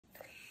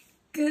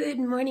Good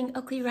morning,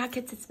 Oakley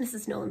Rockets. It's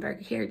Mrs.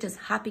 Nolenberg here, just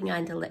hopping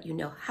on to let you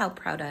know how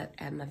proud I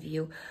am of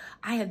you.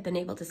 I have been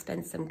able to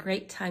spend some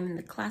great time in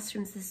the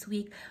classrooms this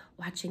week,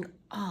 watching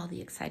all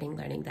the exciting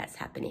learning that's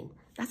happening.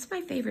 That's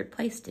my favorite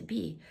place to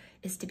be,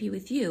 is to be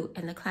with you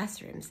in the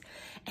classrooms.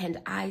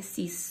 And I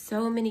see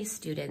so many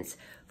students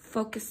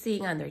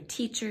focusing on their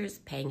teachers,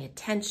 paying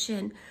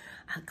attention,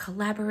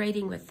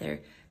 collaborating with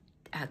their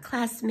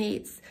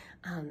classmates,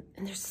 and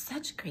there's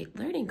such great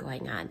learning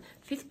going on.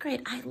 5th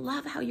grade, I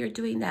love how you're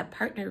doing that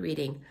partner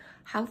reading.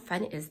 How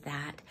fun is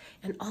that?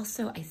 And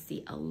also I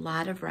see a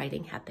lot of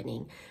writing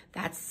happening.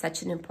 That's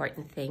such an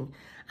important thing.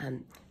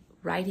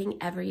 Writing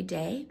every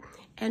day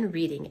and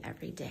reading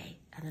every day.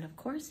 And then of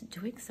course,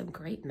 doing some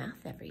great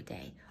math every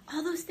day.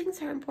 All those things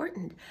are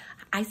important.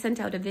 I sent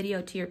out a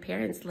video to your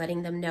parents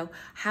letting them know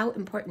how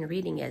important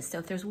reading is. So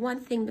if there's one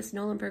thing Miss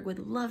Nolenberg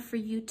would love for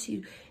you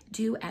to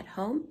do at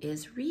home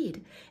is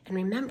read. And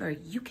remember,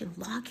 you can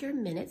log your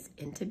minutes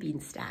into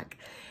Beanstalk.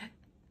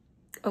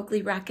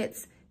 Oakley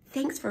Rockets,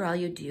 thanks for all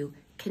you do.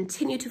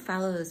 Continue to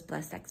follow those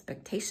blessed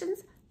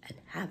expectations and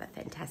have a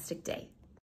fantastic day.